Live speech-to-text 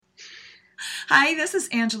Hi, this is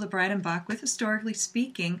Angela Breidenbach with Historically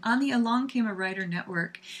Speaking on the Along Came a Writer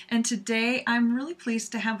Network. And today I'm really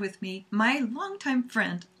pleased to have with me my longtime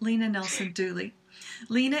friend, Lena Nelson Dooley.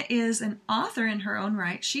 Lena is an author in her own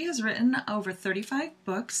right. She has written over 35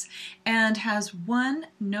 books and has won,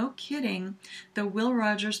 no kidding, the Will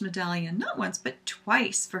Rogers Medallion, not once, but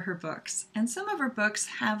twice for her books. And some of her books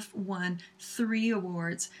have won 3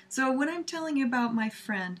 awards. So when I'm telling you about my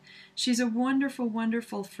friend, she's a wonderful,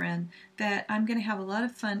 wonderful friend that I'm going to have a lot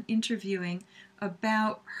of fun interviewing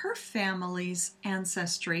about her family's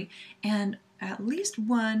ancestry and at least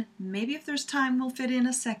one, maybe if there's time we'll fit in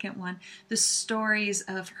a second one, the stories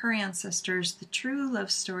of her ancestors, the true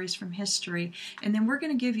love stories from history. And then we're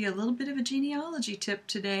going to give you a little bit of a genealogy tip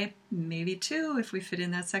today, maybe 2 if we fit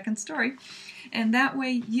in that second story. And that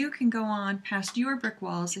way you can go on past your brick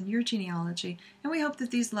walls and your genealogy. And we hope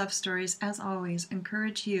that these love stories, as always,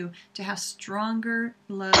 encourage you to have stronger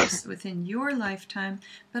loves within your lifetime,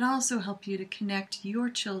 but also help you to connect your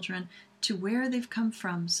children to where they've come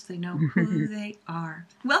from so they know who they are.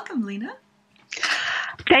 Welcome, Lena.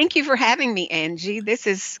 Thank you for having me, Angie. This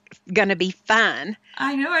is going to be fun.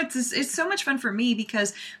 I know, it's so much fun for me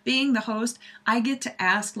because being the host, I get to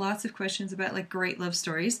ask lots of questions about like great love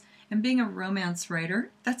stories. And being a romance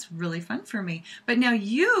writer, that's really fun for me. But now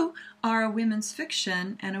you are a women's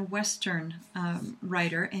fiction and a Western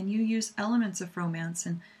writer, and you use elements of romance.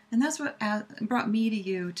 And that's what brought me to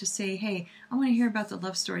you to say, hey, I want to hear about the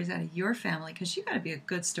love stories out of your family because you got to be a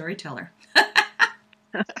good storyteller.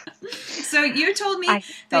 So you told me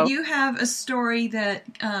that you have a story that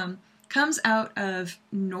comes out of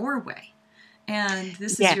Norway. And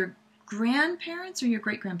this is your grandparents or your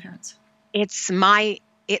great-grandparents? It's my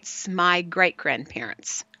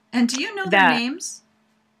great-grandparents. And do you know their names?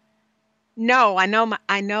 No, I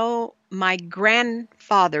know my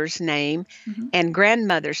grandfather's name and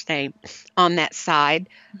grandmother's name on that side,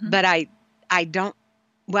 but I don't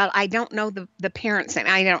know the parents' name.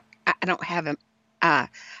 I don't have them.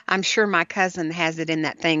 I'm sure my cousin has it in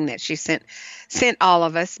that thing that she sent all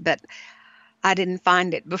of us, but I didn't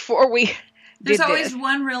find it before we There's always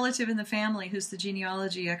one relative in the family who's the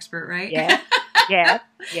genealogy expert, right? Yeah.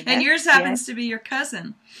 And yours happens to be your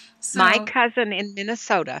cousin. So, my cousin in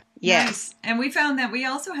Minnesota. Yes. Nice. And we found that we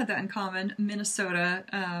also had that in common,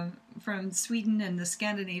 Minnesota, from Sweden and the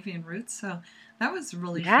Scandinavian roots. So that was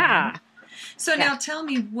really fun. So now tell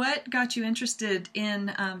me, what got you interested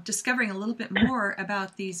in discovering a little bit more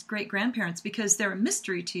about these great-grandparents? Because they're a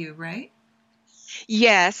mystery to you, right?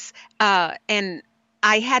 Yes. And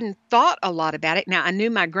I hadn't thought a lot about it. Now, I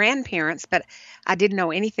knew my grandparents, but I didn't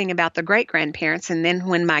know anything about the great-grandparents. And then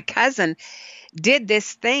when my cousin did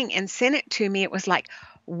this thing and sent it to me, it was like,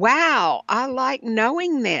 wow, I like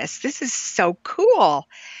knowing this. This is so cool.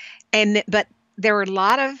 But there are a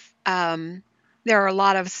lot of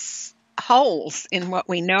holes in what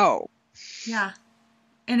we know. Yeah.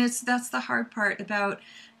 And that's the hard part about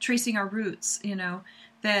tracing our roots,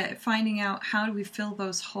 that finding out how do we fill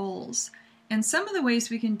those holes. And some of the ways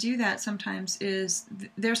we can do that sometimes is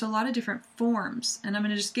there's a lot of different forms. And I'm going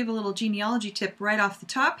to just give a little genealogy tip right off the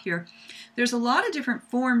top here. There's a lot of different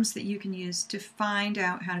forms that you can use to find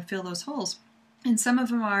out how to fill those holes. And some of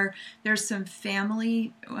them there's some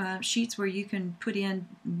family sheets where you can put in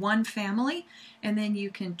one family, and then you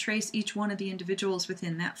can trace each one of the individuals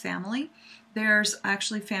within that family. There's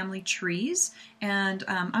actually family trees, and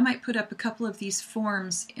I might put up a couple of these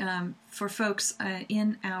forms for folks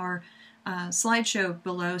in our slideshow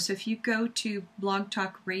below. So if you go to Blog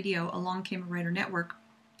Talk Radio, Along Came a Writer Network,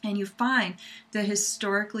 and you find the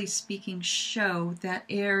Historically Speaking show that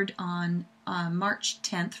aired on March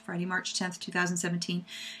 10th, Friday, March 10th, 2017,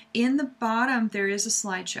 in the bottom there is a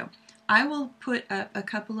slideshow. I will put up a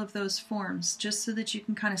couple of those forms just so that you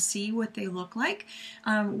can kind of see what they look like.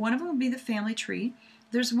 One of them will be the family tree.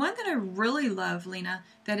 There's one that I really love, Lena,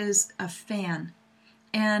 that is a fan.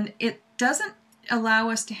 And it doesn't allow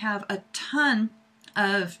us to have a ton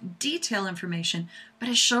of detail information, but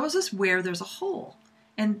it shows us where there's a hole.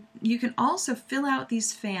 And you can also fill out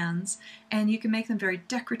these fans, and you can make them very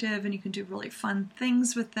decorative, and you can do really fun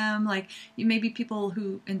things with them. Like maybe people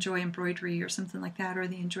who enjoy embroidery or something like that, or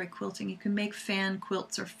they enjoy quilting. You can make fan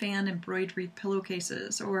quilts or fan embroidery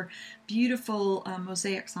pillowcases or beautiful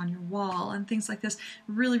mosaics on your wall and things like this.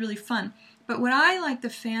 Really, really fun. But what I like the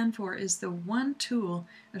fan for is the one tool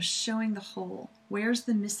of showing the hole. Where's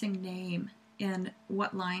the missing name? And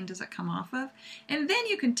what line does it come off of? And then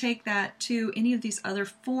you can take that to any of these other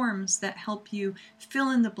forms that help you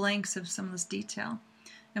fill in the blanks of some of this detail.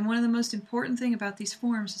 And one of the most important thing about these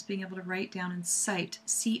forms is being able to write down and cite,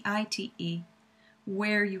 C-I-T-E,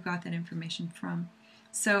 where you got that information from.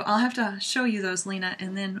 So I'll have to show you those, Lena,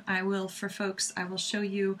 and then I will, for folks, I will show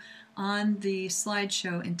you on the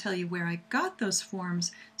slideshow and tell you where I got those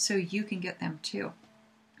forms so you can get them too.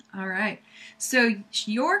 All right. So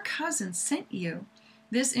your cousin sent you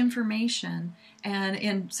this information and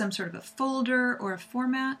in some sort of a folder or a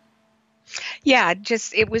format? Yeah,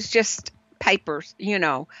 it was just papers,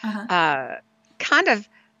 kind of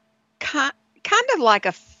like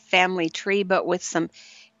a family tree, but with some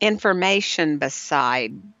information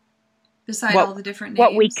beside all the different names?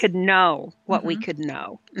 What we could know.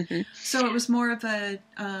 Mm-hmm. So it was more of a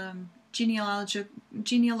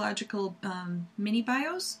genealogical mini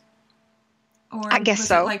bios? Or I guess was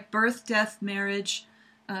so. It like birth, death, marriage,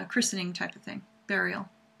 christening type of thing? Burial?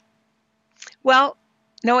 Well,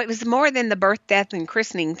 no, it was more than the birth, death, and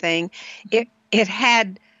christening thing. Mm-hmm. It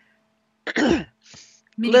had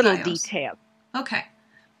little detail. Okay.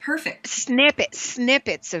 Perfect.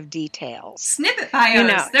 Snippets of details. Snippet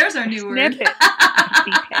bios. There's our new word. Snippets of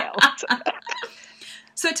details.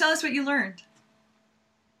 So tell us what you learned.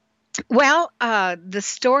 Well, the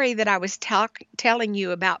story that I was telling you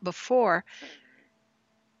about before.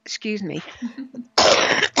 Excuse me.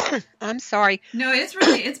 I'm sorry. No,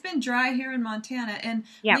 it's been dry here in Montana, and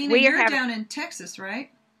yeah, Lena, you're down in Texas, right?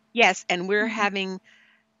 Yes, and we're having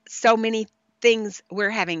so many things. We're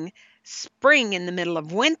having spring in the middle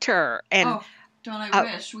of winter, and don't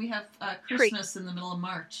I wish we have Christmas in the middle of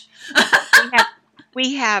March.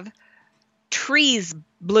 we have trees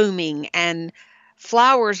blooming and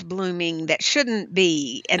flowers blooming that shouldn't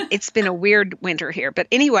be, and it's been a weird winter here. But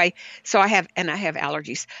anyway, so I have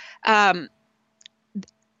allergies.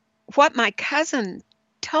 What my cousin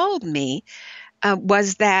told me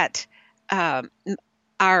was that our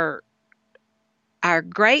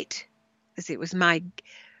great, it was my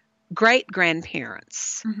great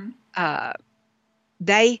grandparents. Mm-hmm.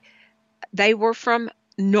 They were from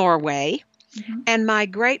Norway, mm-hmm. and my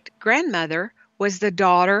great grandmother was the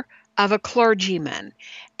daughter of a clergyman.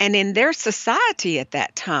 And in their society at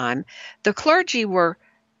that time, the clergy were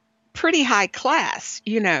pretty high class,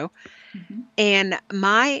 Mm-hmm. And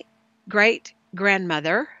my great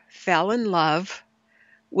grandmother fell in love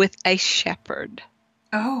with a shepherd.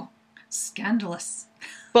 Oh, scandalous.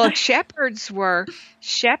 Well, shepherds were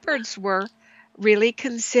really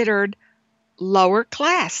considered lower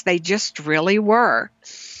class. They just really were.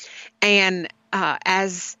 And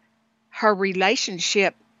as her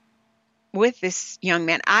relationship with this young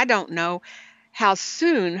man, I don't know how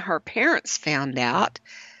soon her parents found out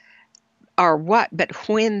or what, but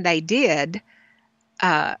when they did,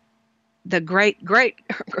 the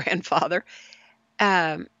great-great-grandfather,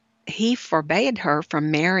 he forbade her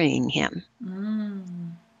from marrying him.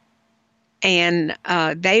 Mm. And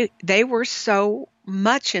they were so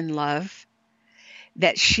much in love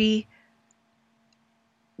that she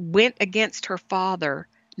went against her father,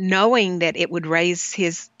 knowing that it would raise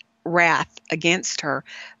his wrath against her,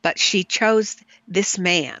 but she chose this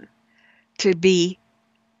man to be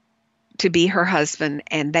her husband,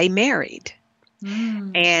 and they married.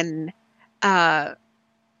 Mm. And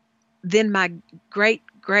then my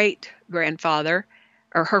great-great-grandfather,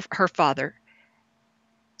 or her father,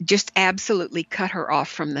 just absolutely cut her off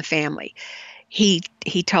from the family. He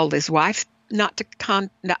told his wife not to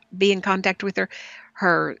not be in contact with her.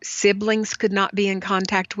 Her siblings could not be in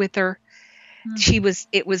contact with her. Mm.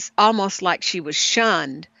 It was almost like she was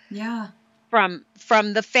shunned. Yeah. From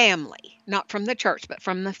the family, not from the church, but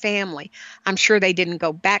from the family. I'm sure they didn't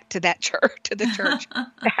go back to that church,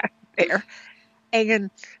 back there. And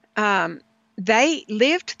they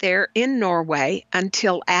lived there in Norway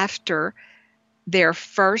until after their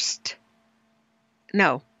second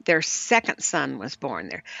son was born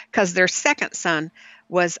there, because their second son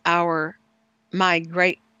was my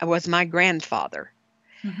grandfather.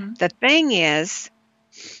 Mm-hmm. The thing is,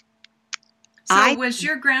 was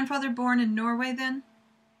your grandfather born in Norway then?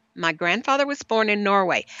 My grandfather was born in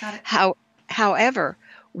Norway. Got it. However,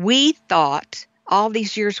 we thought all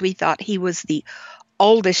these years he was the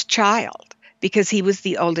oldest child, because he was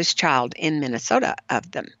the oldest child in Minnesota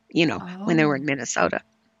of them, when they were in Minnesota.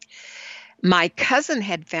 My cousin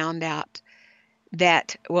had found out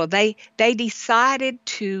that, they decided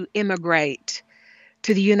to immigrate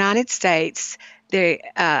to the United States.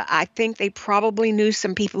 I think they probably knew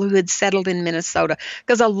some people who had settled in Minnesota,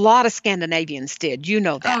 because a lot of Scandinavians did. You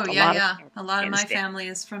know that. Oh, yeah. A lot of my family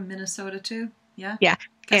is from Minnesota too. Yeah. Yeah.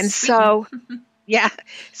 And so,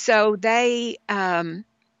 so they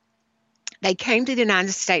came to the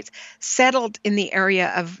United States, settled in the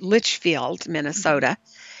area of Litchfield, Minnesota.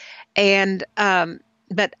 Mm-hmm. And,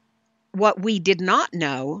 but what we did not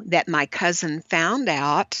know that my cousin found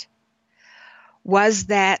out was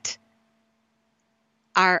that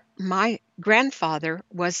my grandfather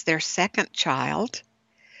was their second child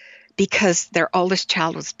because their oldest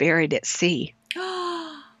child was buried at sea.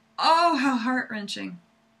 Oh, how heart-wrenching.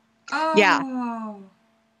 Yeah. Oh.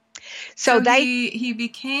 So he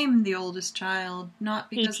became the oldest child, not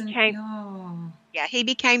he because became oh. yeah, he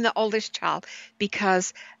became the oldest child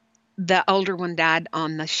because the older one died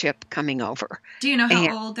on the ship coming over. Do you know how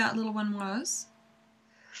And old that little one was?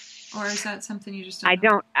 Or is that something you just don't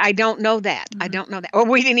know? I don't know that. I don't know that. Or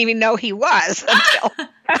we didn't even know he was until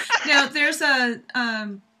Now there's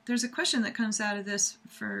a question that comes out of this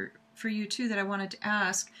for you too that I wanted to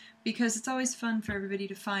ask, because it's always fun for everybody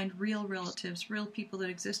to find real relatives, real people that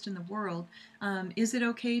exist in the world. Is it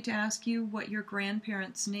okay to ask you what your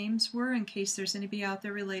grandparents' names were in case there's anybody out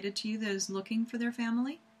there related to you that is looking for their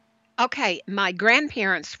family? Okay, my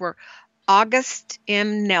grandparents were August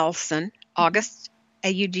M. Nelson, August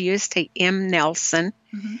August M. Nelson,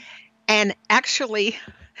 Mm-hmm. and actually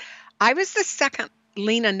I was the second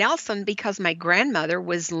Lena Nelson because my grandmother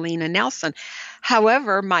was Lena Nelson.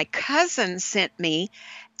 However, my cousin sent me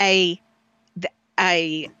a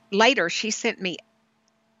later she sent me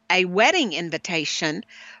a wedding invitation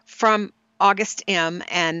from August M.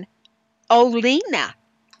 and Olena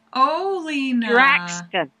Olena.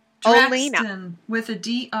 Draxton. Olena Draxton with a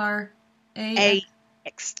D-R-A-X.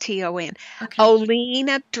 Axton. Okay.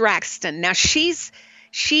 Olena Draxton. Now she's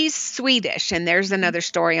Swedish, and there's another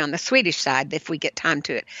story on the Swedish side if we get time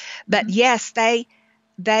to it. But Mm-hmm. yes,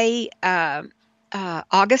 they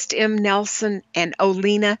August M. Nelson and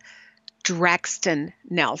Olena Draxton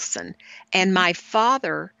Nelson, and my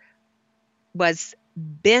father was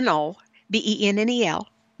Benel Bennel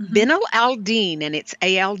Mm-hmm. Benel Aldine, and it's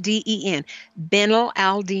Alden Benel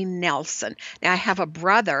Aldine Nelson. Now I have a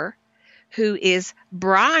brother who is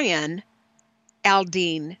Brian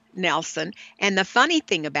Aldine Nelson. And the funny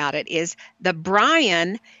thing about it is the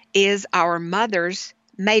Brian is our mother's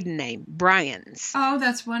maiden name, Brian's. Oh,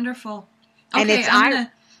 that's wonderful. And Okay, I'm going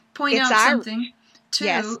to point it's out Irish. something,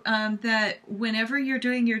 Yes. too, that whenever you're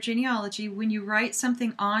doing your genealogy, when you write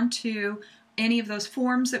something onto any of those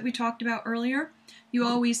forms that we talked about earlier, you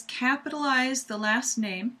always capitalize the last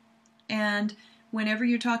name, and whenever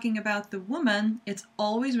you're talking about the woman, it's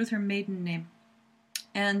always with her maiden name.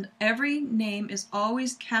 And every name is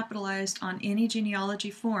always capitalized on any genealogy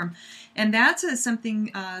form. And that's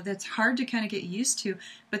something that's hard to kind of get used to.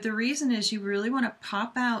 But the reason is you really want to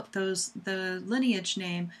pop out the lineage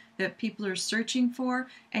name that people are searching for.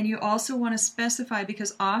 And you also want to specify,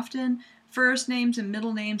 because often first names and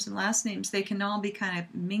middle names and last names, they can all be kind of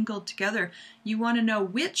mingled together. You want to know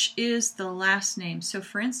which is the last name. So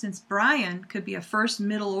for instance, Brian could be a first,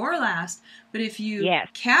 middle, or last, but if you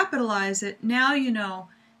capitalize it, now you know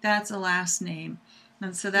that's a last name.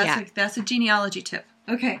 And so that's a genealogy tip.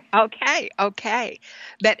 Okay. Okay.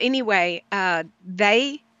 But anyway,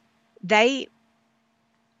 they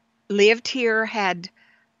lived here, had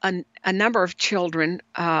a number of children.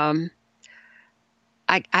 I'm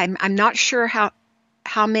not sure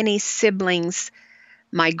how many siblings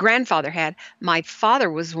my grandfather had. My father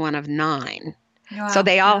was one of 9. Wow, so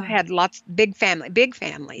they all had big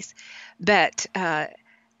families. But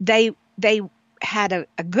they had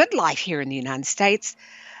a good life here in the United States.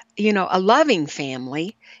 You know, a loving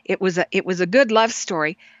family. It was a good love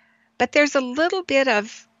story. But there's a little bit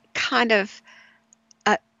of kind of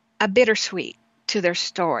a bittersweet to their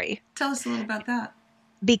story. Tell us a little about that.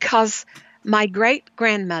 Because my great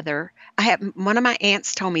grandmother, one of my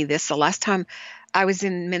aunts told me this the last time I was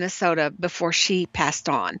in Minnesota before she passed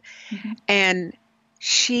on. Mm-hmm. And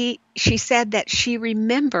she said that she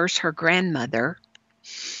remembers her grandmother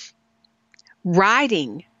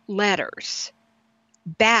writing letters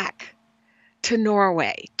back to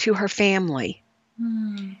Norway to her family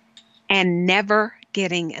and never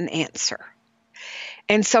getting an answer.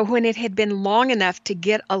 And so when it had been long enough to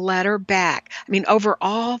get a letter back, I mean, over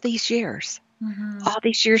all these years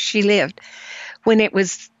she lived, when it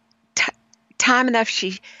was time enough,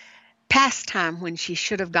 past time when she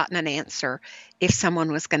should have gotten an answer if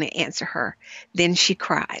someone was going to answer her, then she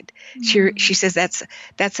cried. She says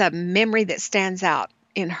that's a memory that stands out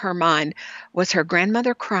in her mind, was her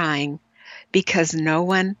grandmother crying because no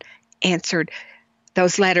one answered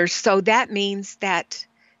those letters. So that means that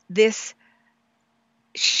this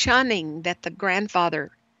shunning that the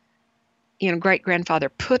grandfather, great grandfather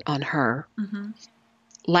put on her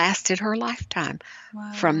lasted her lifetime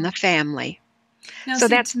from the family. Now, so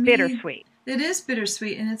that's bittersweet. It is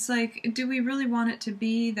bittersweet, and it's like, do we really want it to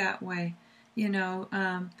be that way?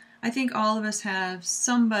 I think all of us have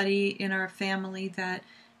somebody in our family that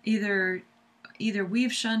either either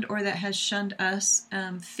we've shunned or that has shunned us,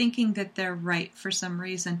 thinking that they're right for some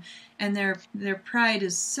reason, and their pride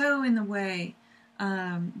is so in the way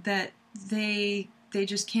that they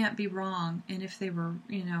just can't be wrong. And if they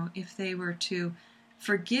were to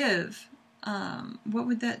forgive, what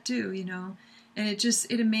would that do? And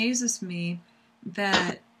it amazes me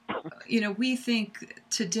that we think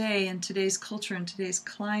today, in today's culture and today's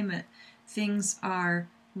climate, things are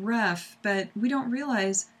rough, but we don't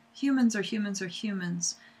realize humans are humans are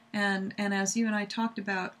humans. And as you and I talked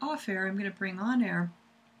about off air, I'm going to bring on air,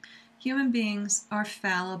 human beings are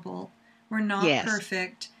fallible. We're not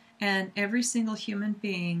perfect. And every single human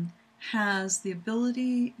being has the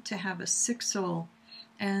ability to have a sick soul.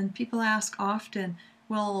 And people ask often,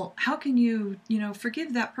 well, how can you,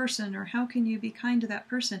 forgive that person, or how can you be kind to that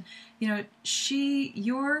person? Your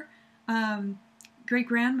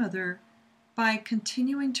great-grandmother, by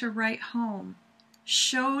continuing to write home,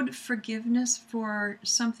 showed forgiveness for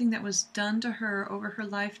something that was done to her over her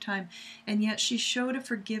lifetime, and yet she showed a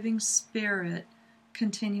forgiving spirit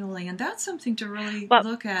continually. And that's something to really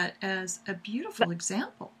look at as a beautiful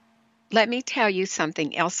example. Let me tell you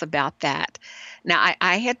something else about that. Now,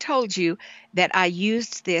 I had told you that I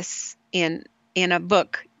used this in a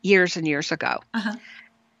book years and years ago. Uh-huh.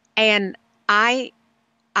 And I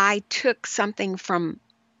took something from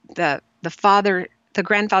the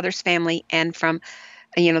grandfather's family, and from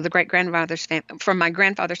the great-grandfather's family, from my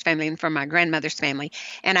grandfather's family and from my grandmother's family,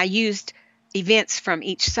 and I used events from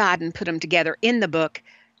each side and put them together in the book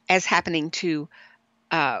as happening to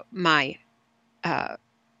my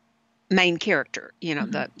main character,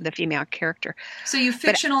 the female character. So you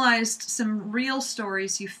fictionalized some real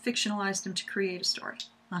stories. You fictionalized them to create a story.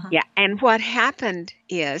 Uh-huh. Yeah, and what happened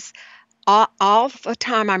is, all the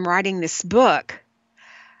time I'm writing this book,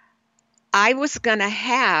 I was going to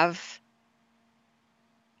have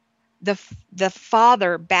the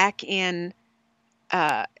father back in.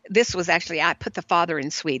 This was actually, I put the father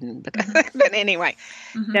in Sweden, but anyway,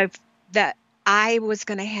 I was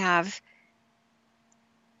going to have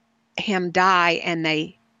him die, and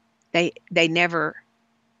they never.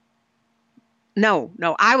 No,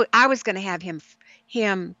 I was going to have him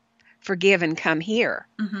forgive and come here.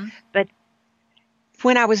 Mm-hmm. But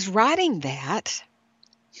when I was writing that,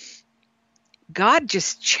 God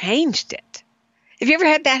just changed it. Have you ever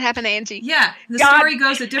had that happen, Angie? Yeah, the story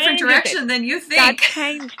goes a different direction than you think. God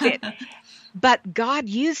changed it. But God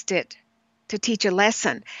used it to teach a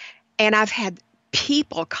lesson. And I've had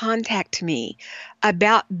people contact me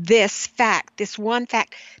about this one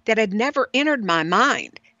fact that had never entered my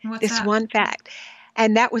mind. What's this that? One fact.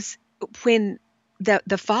 And that was when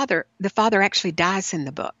the father actually dies in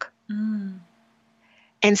the book. Mm.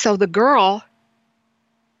 And so the girl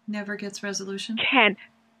never gets resolution.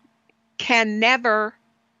 Can never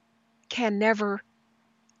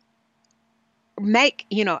make,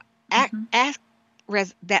 ask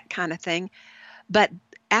that kind of thing. But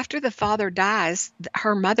after the father dies,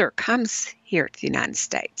 her mother comes here to the United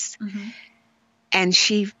States. Mm-hmm. And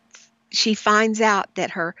she finds out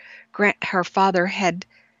that her father had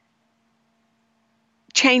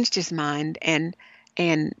changed his mind and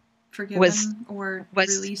forgiven or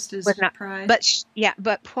released his pride.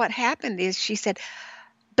 But what happened is, she said,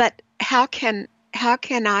 but how can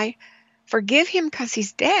I forgive him, because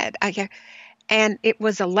he's dead? And it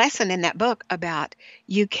was a lesson in that book about,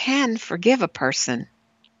 you can forgive a person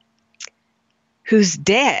who's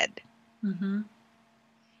dead. Mm-hmm.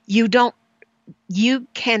 You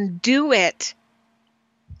can do it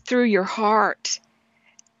through your heart,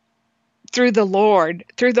 through the Lord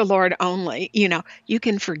only. You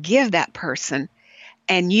can forgive that person,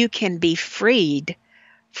 and you can be freed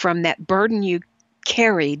from that burden you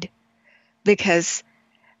carried, because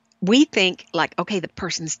we think like, okay, the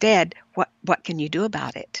person's dead. What can you do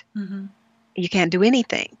about it? Mm-hmm. You can't do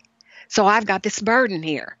anything. So I've got this burden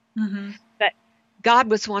here. Mm-hmm. But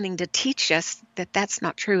God was wanting to teach us that that's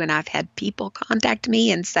not true. And I've had people contact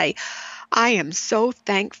me and say, I am so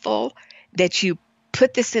thankful that you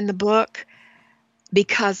put this in the book,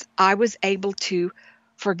 because I was able to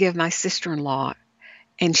forgive my sister-in-law,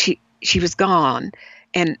 and she was gone,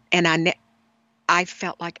 and I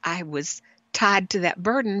felt like I was tied to that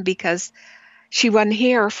burden, because she wasn't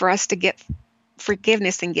here for us to get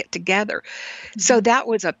forgiveness and get together. Mm-hmm. So that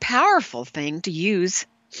was a powerful thing to use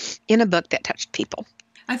in a book that touched people.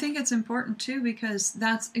 I think it's important too, because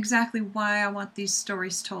that's exactly why I want these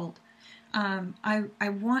stories told. I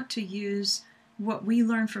want to use what we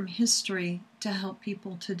learn from history to help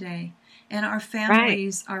people today. And our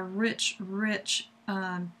families are rich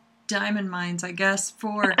diamond mines, I guess,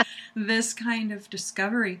 for this kind of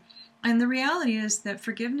discovery. And the reality is that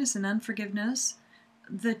forgiveness and unforgiveness,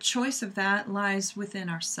 the choice of that lies within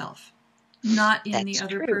ourself, not in the That's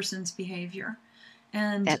other true. person's behavior.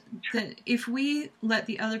 And That's true. if we let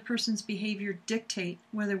the other person's behavior dictate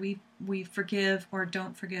whether we forgive or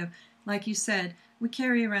don't forgive, like you said, we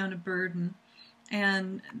carry around a burden.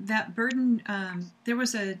 And that burden, there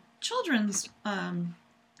was a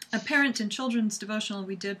parent and children's devotional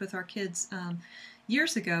we did with our kids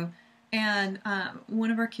years ago. And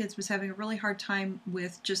one of our kids was having a really hard time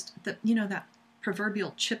with just that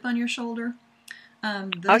proverbial chip on your shoulder.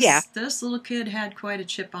 Oh, yeah. This little kid had quite a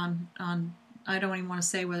chip on. I don't even want to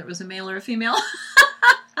say whether it was a male or a female.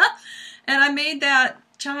 And I made that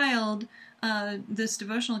child. This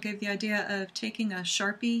devotional gave the idea of taking a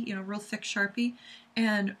Sharpie, real thick Sharpie,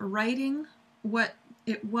 and writing what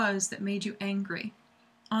it was that made you angry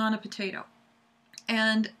on a potato.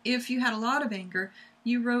 And if you had a lot of anger,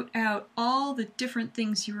 you wrote out all the different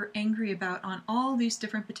things you were angry about on all these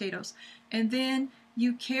different potatoes. And then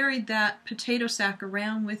you carried that potato sack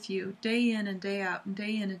around with you day in and day out and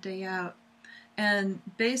day in and day out. And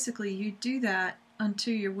basically you do that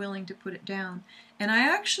until you're willing to put it down. And I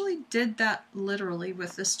actually did that literally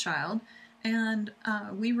with this child. And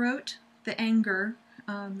we wrote the anger,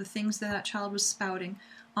 the things that child was spouting,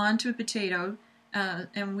 onto a potato.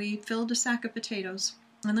 And we filled a sack of potatoes.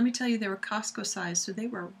 And let me tell you, they were Costco sized, so they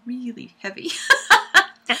were really heavy.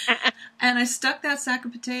 And I stuck that sack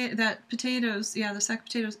of potatoes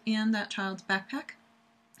in that child's backpack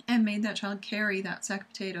and made that child carry that sack of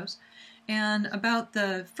potatoes. And about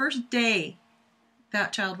the first day,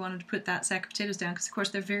 that child wanted to put that sack of potatoes down because, of course,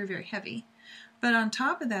 they're very, very heavy. But on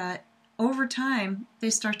top of that, over time,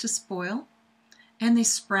 they start to spoil and they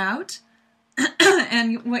sprout.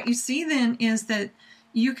 And what you see then is that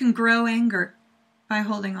you can grow anger by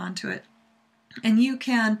holding on to it. And you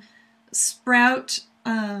can sprout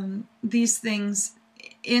these things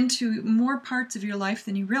into more parts of your life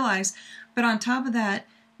than you realize. But on top of that,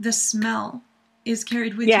 the smell is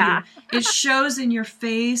carried with you. It shows in your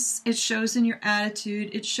face. It shows in your attitude.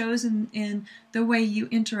 It shows in the way you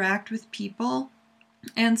interact with people.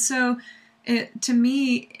 And so, to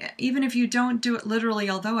me, even if you don't do it literally,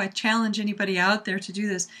 although I challenge anybody out there to do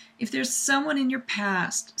this, if there's someone in your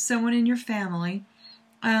past, someone in your family,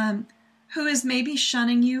 who is maybe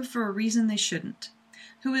shunning you for a reason they shouldn't,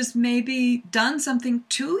 who has maybe done something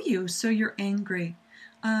to you so you're angry,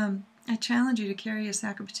 I challenge you to carry a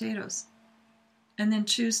sack of potatoes and then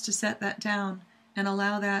choose to set that down and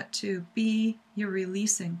allow that to be your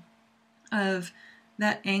releasing of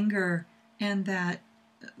that anger and that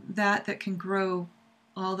can grow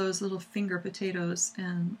all those little finger potatoes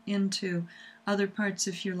and into other parts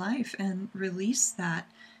of your life, and release that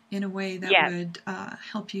in a way that would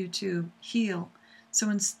help you to heal. So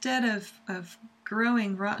instead of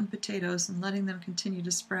growing rotten potatoes and letting them continue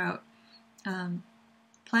to sprout,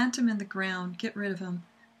 plant them in the ground, get rid of them,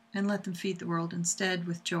 and let them feed the world instead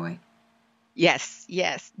with joy. Yes.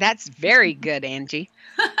 That's very good, Angie.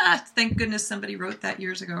 Thank goodness somebody wrote that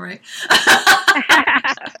years ago, right?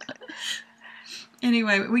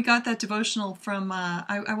 Anyway, we got that devotional from,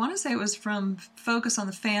 I want to say it was from Focus on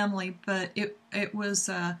the Family, but it was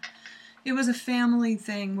a family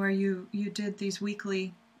thing where you did these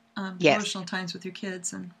weekly devotional times with your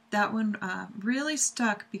kids, and that one really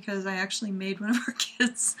stuck because I actually made one of our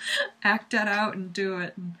kids act that out and do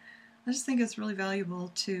it. And I just think it's really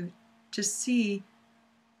valuable to see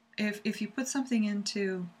if you put something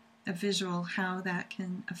into a visual, how that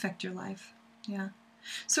can affect your life. Yeah.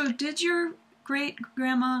 So did your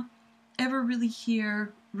great-grandma ever really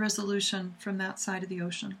hear resolution from that side of the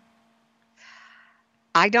ocean?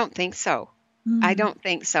 I don't think so. I don't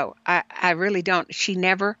think so. I really don't. She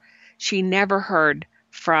never heard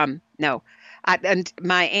from, no. And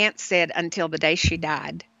my aunt said until the day she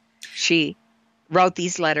died, she wrote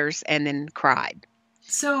these letters and then cried.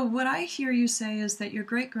 So what I hear you say is that your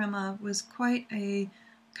great-grandma was quite a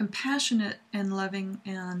compassionate and loving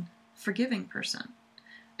and forgiving person.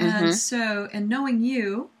 And so, and knowing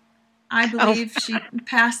you, I believe she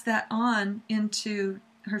passed that on into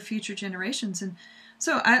her future generations. And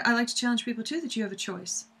so I like to challenge people too that you have a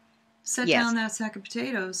choice. Set down that sack of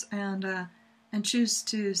potatoes and choose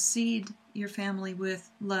to seed your family with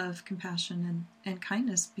love, compassion, and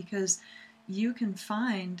kindness, because you can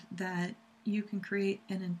find that you can create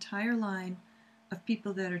an entire line of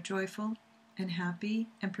people that are joyful and happy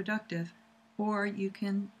and productive, or you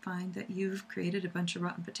can find that you've created a bunch of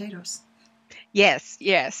rotten potatoes. Yes.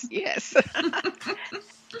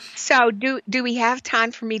 So do we have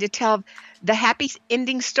time for me to tell the happy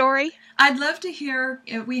ending story? I'd love to hear.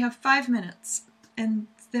 We have 5 minutes, and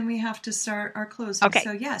then we have to start our closing. Okay.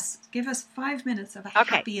 So yes, give us 5 minutes of a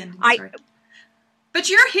Okay. happy ending story. But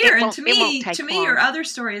you're here, and to me, your other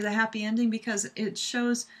story is a happy ending because it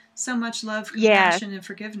shows so much love, compassion, and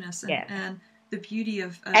forgiveness, and the beauty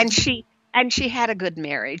of. And she had a good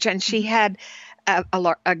marriage, and she had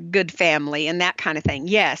a good family, and that kind of thing.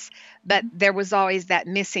 Yes, but there was always that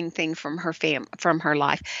missing thing from her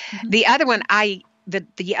life. The other one,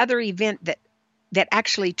 the other event that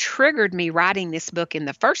actually triggered me writing this book in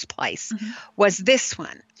the first place was this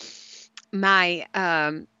one. My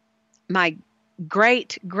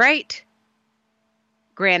great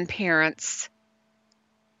grandparents'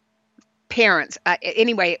 parents.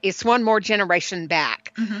 Anyway, it's one more generation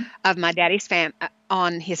back of my daddy's family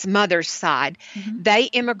on his mother's side. They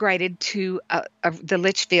immigrated to the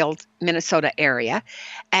Litchfield, Minnesota area,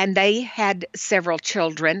 and they had several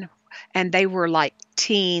children, and they were like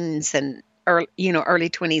teens and early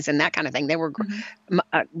 20s and that kind of thing. They were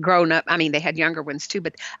grown up. I mean, they had younger ones too,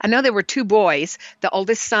 but I know there were two boys, the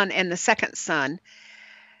oldest son and the second son.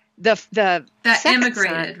 That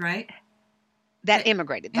immigrated, son, right? That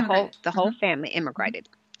immigrated. The whole family immigrated.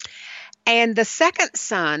 And the second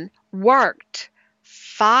son worked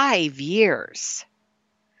 5 years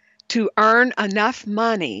to earn enough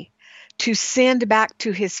money to send back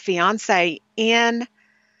to his fiancée in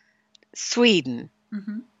Sweden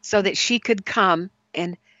so that she could come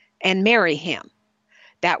and marry him.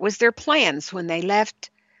 That was their plans when they left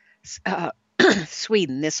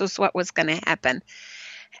Sweden. This was what was going to happen.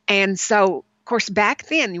 And so, of course, back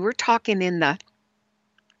then, you were talking in the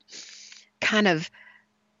kind of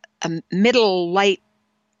late,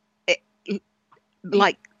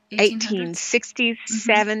 like 1860s,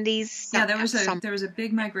 70s. Yeah, there was a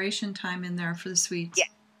big migration time in there for the Swedes.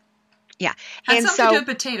 Yeah. Had and something to do with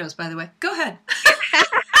potatoes, by the way. Go ahead.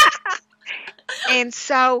 And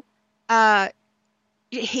so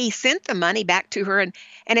he sent the money back to her. And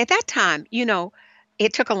at that time,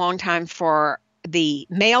 it took a long time for the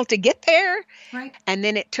mail to get there. Right. And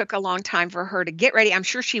then it took a long time for her to get ready. I'm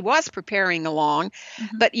sure she was preparing along.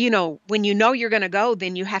 But, when you're going to go,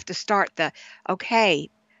 then you have to start okay,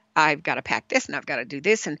 I've got to pack this and I've got to do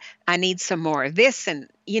this and I need some more of this. And,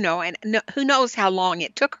 who knows how long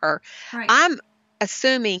it took her. Right. I'm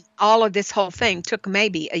assuming all of this whole thing took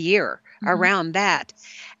maybe a year around that.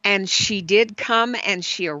 And she did come and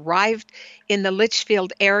she arrived in the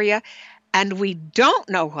Litchfield area. And we don't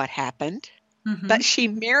know what happened. But she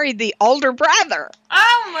married the older brother.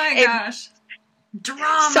 Oh my gosh.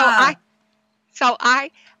 Drama. So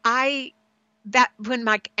I that when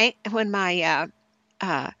my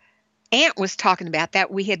aunt was talking about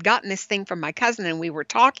that, we had gotten this thing from my cousin and we were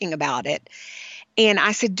talking about it. And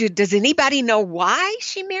I said, does anybody know why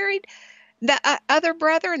she married the other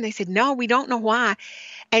brother? And they said, no, we don't know why.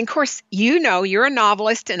 And of course, you're a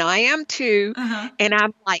novelist and I am too. And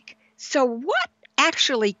I'm like, so what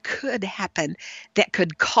actually could happen that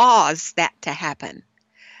could cause that to happen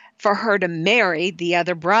for her to marry the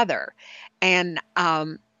other brother? And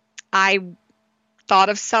I thought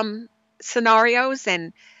of some scenarios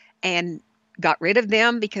and got rid of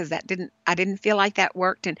them because I didn't feel like that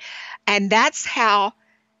worked. And that's how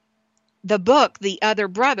the book, The Other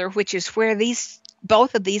Brother, which is where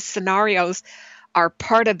both of these scenarios are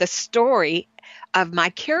part of the story of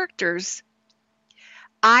my characters,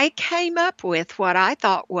 I came up with what I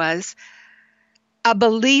thought was a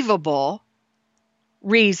believable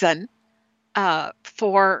reason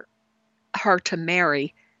for her to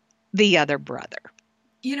marry the other brother.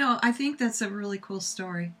 I think that's a really cool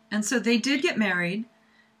story. And so they did get married,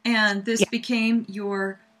 and this became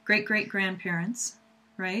your great-great-grandparents,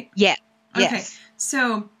 right? Yeah. Okay. Yes.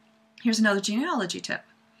 So here's another genealogy tip.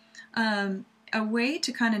 A way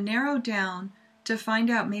to kind of narrow down to find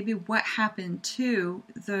out maybe what happened to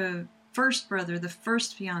the first brother, the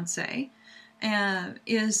first fiancé,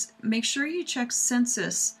 is make sure you check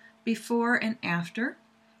census before and after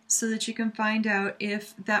so that you can find out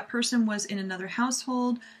if that person was in another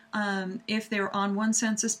household, if they were on one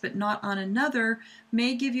census but not on another,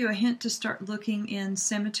 may give you a hint to start looking in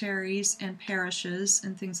cemeteries and parishes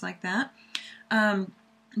and things like that.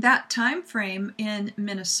 That time frame in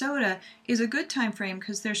Minnesota is a good time frame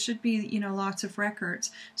because there should be, lots of records.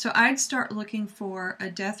 So I'd start looking for a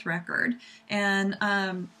death record, and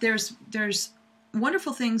there's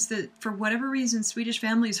wonderful things that, for whatever reason, Swedish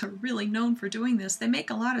families are really known for doing this. They make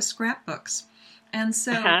a lot of scrapbooks, and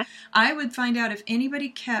so I would find out if anybody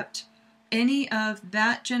kept any of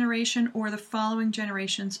that generation or the following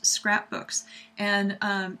generation's scrapbooks. And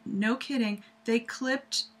no kidding, they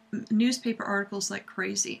clipped newspaper articles like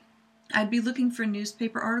crazy. I'd be looking for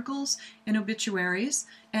newspaper articles and obituaries,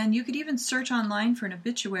 and you could even search online for an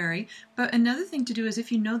obituary. But another thing to do is,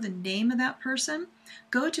 if you know the name of that person,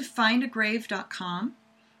 go to findagrave.com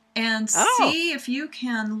and see if you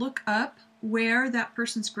can look up where that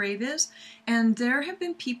person's grave is. And there have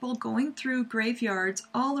been people going through graveyards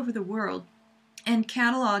all over the world and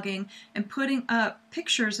cataloging and putting up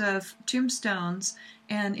pictures of tombstones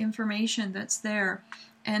and information that's there.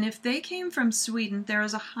 And if they came from Sweden, there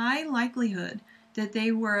is a high likelihood that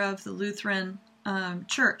they were of the Lutheran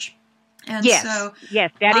church. And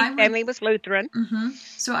Daddy's family was Lutheran.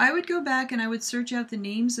 So I would go back and I would search out the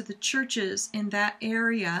names of the churches in that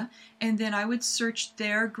area, and then I would search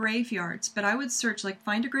their graveyards. But I would search, like,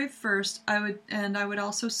 find a grave first. I would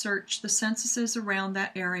also search the censuses around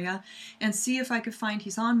that area and see if I could find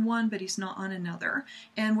he's on one but he's not on another,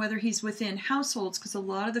 and whether he's within households, because a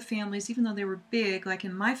lot of the families, even though they were big, like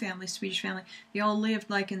in my family, Swedish family, they all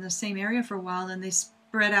lived like in the same area for a while, and they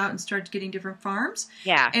spread out and started getting different farms.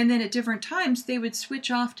 Yeah. And then at different times, they would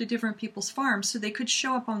switch off to different people's farms, so they could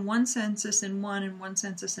show up on one census in one and one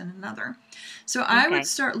census in another. So I would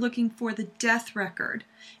start looking for the death record.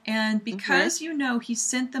 And because, he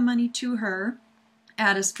sent the money to her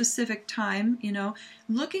at a specific time,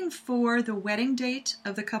 looking for the wedding date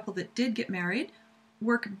of the couple that did get married,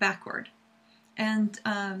 work backward. And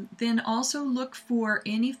then also look for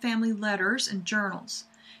any family letters and journals.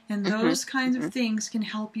 And those kinds of things can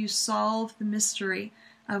help you solve the mystery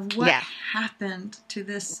of what happened to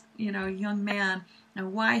this, young man,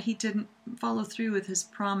 and why he didn't follow through with his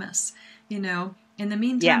promise. In the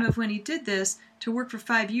meantime of when he did this, to work for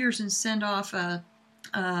 5 years and send off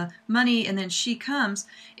money, and then she comes,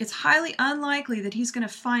 it's highly unlikely that he's going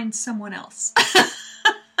to find someone else.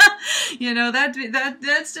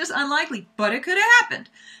 That's just unlikely, but it could have happened.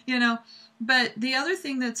 But the other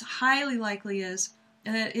thing that's highly likely is,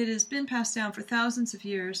 and it has been passed down for thousands of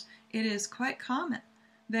years, it is quite common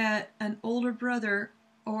that an older brother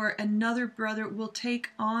or another brother will take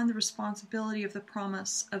on the responsibility of the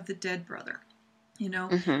promise of the dead brother.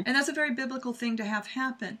 And that's a very biblical thing to have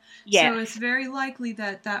happen. So it's very likely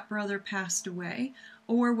that that brother passed away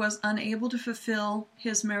or was unable to fulfill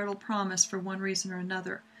his marital promise for one reason or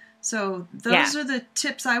another. So those are the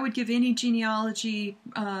tips I would give any genealogy,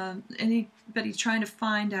 anybody trying to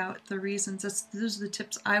find out the reasons. Those are the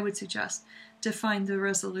tips I would suggest to find the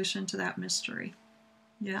resolution to that mystery.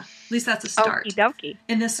 Yeah, at least that's a start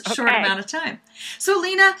in this short amount of time. So,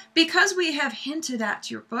 Lena, because we have hinted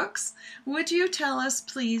at your books, would you tell us,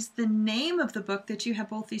 please, the name of the book that you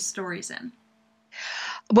have both these stories in?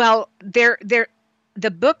 Well, the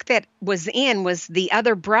book that was The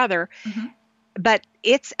Other Brother, but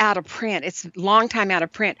it's out of print. It's a long time out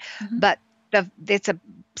of print, but it's a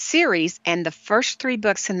series, and the first 3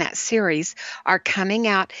 books in that series are coming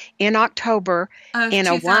out in October of in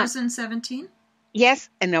 2017. Yes,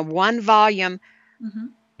 in a 1-volume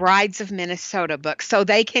Brides of Minnesota book, so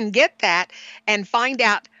they can get that and find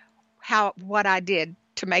out what I did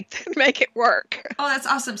to make it work. Oh, that's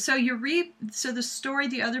awesome! So so the story,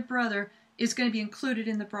 The Other Brother, is going to be included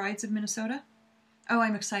in the Brides of Minnesota. Oh,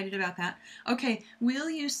 I'm excited about that. Okay, will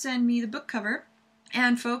you send me the book cover?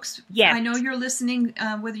 And folks, I know you're listening,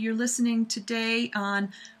 whether you're listening today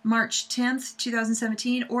on March 10th,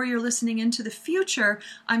 2017, or you're listening into the future,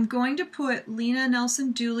 I'm going to put Lena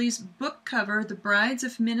Nelson Dooley's book cover, The Brides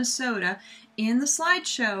of Minnesota, in the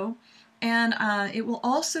slideshow, and it will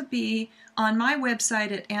also be on my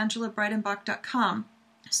website at angelabreidenbach.com.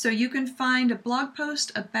 So you can find a blog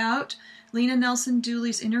post about Lena Nelson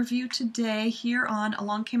Dooley's interview today here on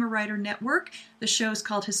Along Came a Writer Network. The show is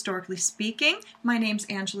called Historically Speaking. My name's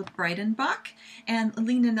Angela Breidenbach, and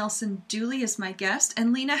Lena Nelson Dooley is my guest.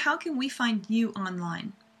 And Lena, how can we find you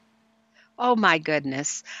online? Oh my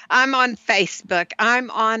goodness! I'm on Facebook. I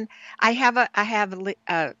have a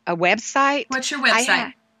website. What's your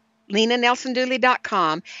website?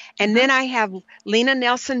 LenaNelsonDooley.com, and then I have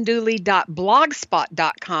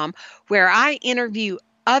LenaNelsonDooley.blogspot.com, where I interview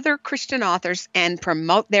other Christian authors and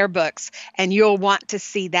promote their books, and you'll want to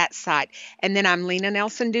see that site. And then I'm Lena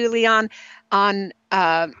Nelson Dooley on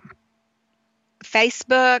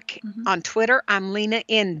Facebook, on Twitter. I'm Lena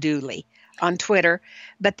N. Dooley on Twitter,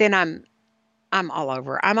 but then I'm all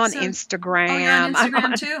over. I'm on Instagram. Oh, you're on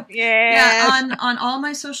Instagram too? Yes. Yeah, on all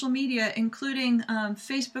my social media, including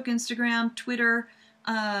Facebook, Instagram, Twitter,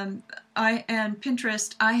 and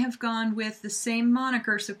Pinterest, I have gone with the same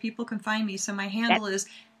moniker so people can find me. So my handle is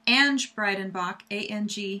Ange Breidenbach,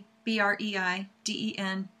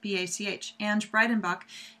 ANGBREIDENBACH, Ange Breidenbach.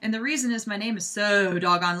 And the reason is my name is so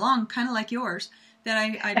doggone long, kind of like yours.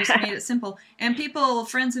 that I just made it simple. And people,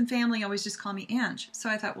 friends and family, always just call me Ange. So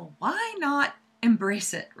I thought, well, why not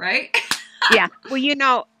embrace it, right? Yeah.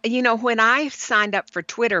 Well, when I signed up for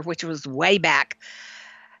Twitter, which was way back,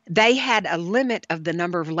 they had a limit of the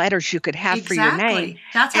number of letters you could have for your name. Exactly.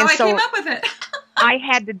 That's how And I came so up with it. I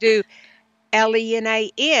had to do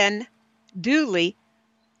Lenan, Dooley.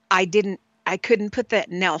 I couldn't put that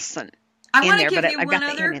Nelson I in want to there, give but you I got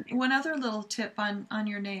the N in there. one other little tip on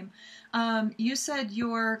your name. You said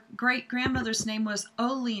your great grandmother's name was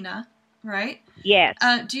Olena, right? Yes.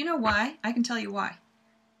 Do you know why? I can tell you why.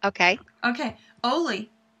 Okay. Okay. Ole,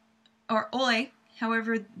 or Ole,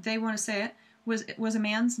 however they want to say it, was a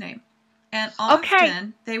man's name. And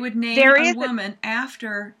often they would name a woman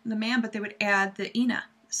after the man, but they would add the Ina.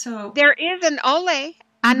 So there is an Ole.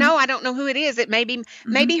 I know. I don't know who it is. It may be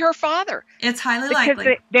maybe her father. It's highly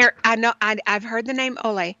likely. I know. I've heard the name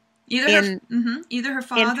Ole. Either her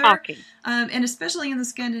father, in talking. And especially in the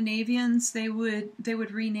Scandinavians, they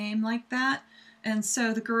would rename like that. And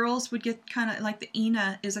so the girls would get kind of like the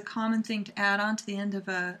Ina is a common thing to add on to the end of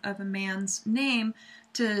a man's name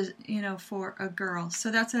for a girl.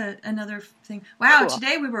 So that's another thing. Wow, cool.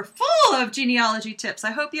 Today we were full of genealogy tips.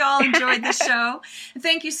 I hope you all enjoyed the show. And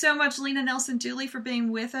thank you so much, Lena Nelson Dooley, for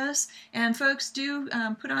being with us. And folks, do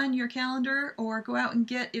put on your calendar or go out and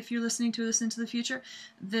get, if you're listening to this into the future,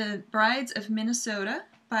 The Brides of Minnesota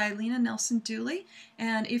by Lena Nelson Dooley.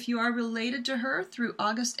 And if you are related to her through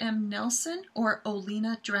August M. Nelson or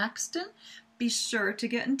Olena Draxton, be sure to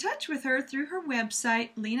get in touch with her through her website,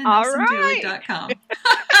 lenanelsondooley.com.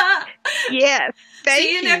 Yes.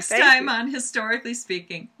 See you next time on Historically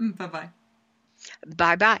Speaking. Bye-bye.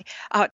 Bye-bye.